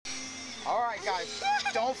right, guys.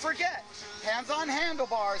 Don't forget, hands on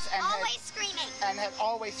handlebars and always screaming. And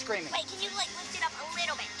always screaming. Wait, can you like lift it up a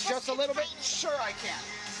little bit? Just a little bit? Tiny. Sure, I can.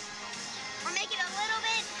 Or make it a little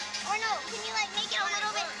bit. Or no, can you like make it a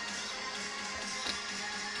little bit?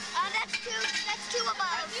 That's too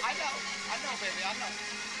above. I know, baby, I know.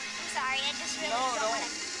 I'm sorry, I just really don't want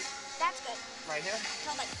to. That's good. Right here?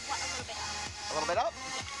 So like, what, a little bit up. A little bit up?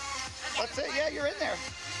 Yeah. That's it, yeah, you're in there.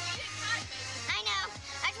 I know.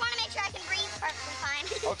 I just want to make sure I can breathe perfectly fine.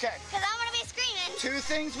 Okay. Because I'm going to be screaming. 2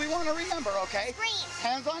 things we want to remember, okay? Scream.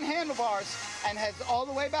 Hands on handlebars and heads all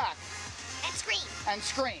the way back. And scream. And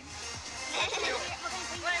scream. Wait,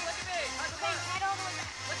 look at me. Head all the way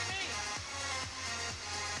back. Look at me.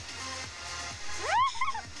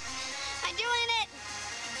 I'm doing it.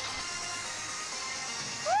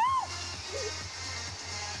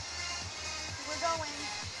 We're going.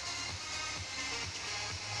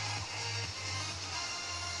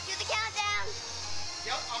 Do the countdown.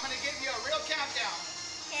 Yep, I'm going to give you a real countdown.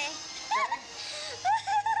 Okay.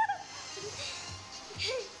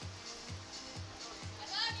 I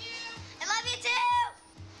love you. I love you too.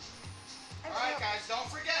 All right, guys, don't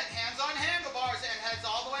forget.